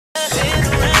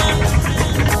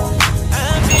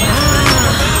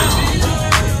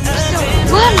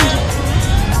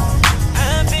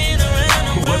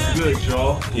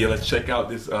Yeah, let's check out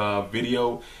this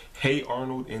video, Hey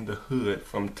Arnold in the Hood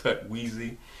from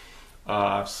TUTWEEZY.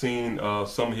 I've seen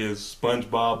some of his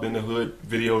SpongeBob in the Hood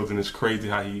videos, and it's crazy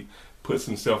how he puts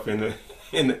himself in the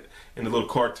little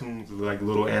cartoons, like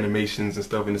little animations and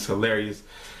stuff, and it's hilarious.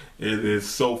 It is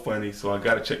so funny, so I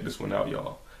gotta check this one out,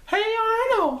 y'all. Hey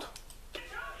Arnold! So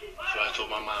I told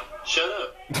my mom, shut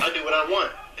up, I'll do what I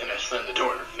want, and I slammed the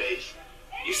door in her face.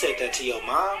 You said that to your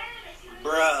mom?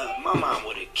 Bruh, my mom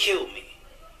would have killed me.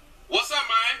 What's up,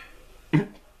 man?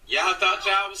 Y'all thought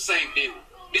y'all was safe, didn't we?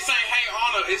 This ain't Hey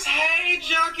Arnold, it's Hey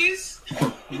Junkies.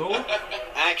 Lord?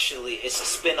 Actually, it's a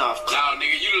spin-off. Nah,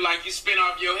 nigga, you look like you spin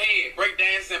off your head.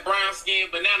 Breakdancing, brown skin,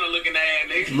 banana looking ass,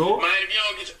 nigga. Lord? Man, if you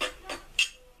don't get your...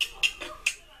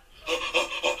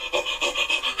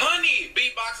 Honey,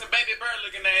 beatboxing baby bird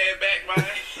looking ass back, man.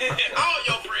 All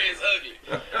your friends ugly.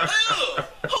 Ugh,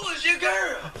 who is your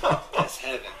girl? That's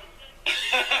heaven.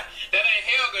 That ain't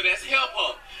Helga, that's Help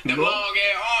Her. Them long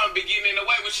ass arms be getting in the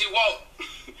way when she walk.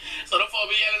 So the folks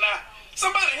be yelling out,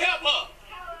 somebody help her.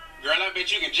 Girl, I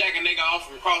bet you can jack a nigga off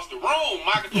from across the room.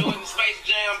 Michael Jordan, Space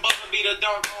Jam, Buster be the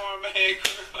dark arm, man.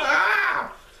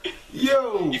 Ah!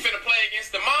 Yo! You finna play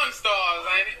against the Monstars,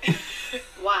 ain't it?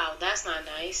 Wow, that's not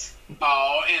nice.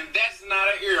 Oh, and that's not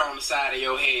an ear on the side of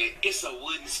your head. It's a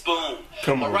wooden spoon.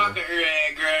 Come on. Morocco ear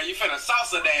ass girl. You finna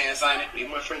salsa dance, ain't it? Leave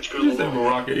my French girl You said alone.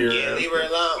 Morocco ear Yeah, ass. leave her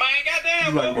alone. Man,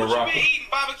 goddamn, You like boy, what Morocco. you been eating?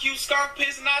 Barbecue, skunk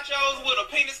piss, nachos with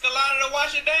a pina colada to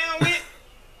wash it down with?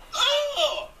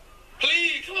 Oh,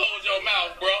 please close your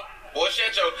mouth, bro. Boy,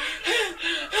 shut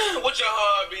your... What your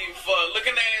heart beating for?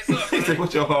 Looking ass up, He said, man.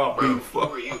 what your heart Bro, beating who for?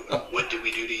 are you? What did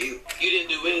we do to you? You didn't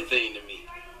do anything to me.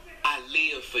 I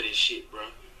live for this shit, bro.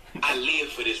 I live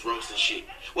for this roasting shit.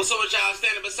 What's up with y'all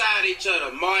standing beside each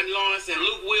other? Martin Lawrence and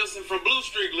Luke Wilson from Blue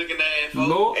Streak looking ass, folks.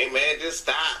 Lord? Hey, man, just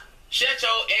stop. Shut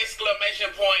your exclamation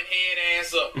point head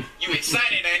ass up. You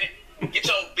excited, ain't it? Get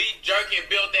your beef jerky and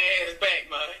built ass back,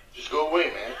 man. Just go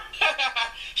away, man.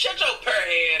 Shut your pear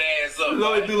head ass up.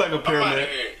 Lord, do like a I'm pear, outta man.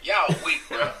 here. Y'all weak,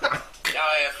 bro. Y'all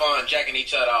had fun jacking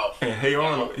each other off. And Hey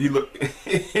Arnold, he look,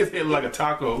 his head like a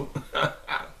taco.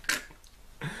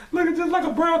 Looking just like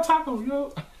a brown taco,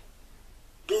 yo.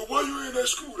 Boy, why you in that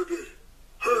school today?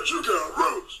 Heard you got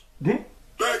roast. Hmm?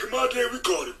 Back in my day, we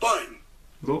called it biting.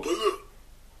 Lord? But look,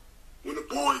 when the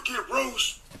boy get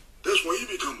roast, that's when he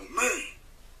become a man.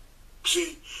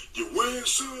 See, you win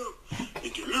some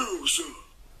and you lose some.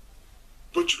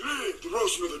 But you live to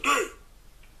roast another day.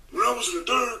 When I was in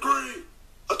the 3rd grade,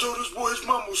 I told this boy his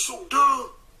mama was so dumb,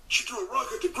 she threw a rock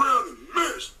at the ground and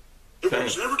missed. It Dang.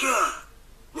 works every time.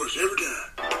 Works every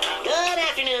time. Good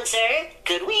afternoon, sir.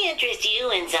 Could we interest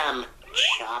you in some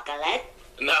chocolate?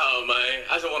 No, man.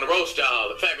 I just want to roast y'all.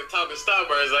 The fact of talking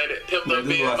Starburst, ain't it? Pimped Man, up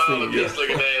this is being what I mile seen, of yeah. piss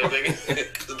looking ass,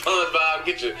 nigga. SpongeBob,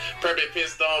 get your perfect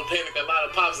pissed on, pina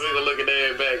colada popsicle looking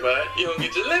ass back, man. You don't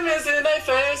get your lemons in their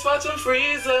face, watch them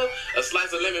freeze up. A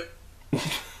slice of lemon.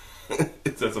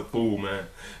 It's just a fool, man.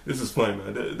 This is funny,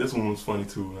 man. This one was funny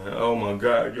too, man. Oh my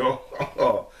God,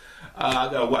 y'all. I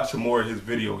gotta watch some more of his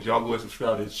videos. Y'all go and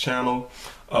subscribe to his channel.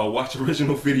 Watch the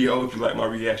original video if you like my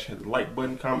reaction. Hit the like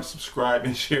button, comment, subscribe,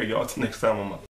 and share. Y'all till next time. I'm out.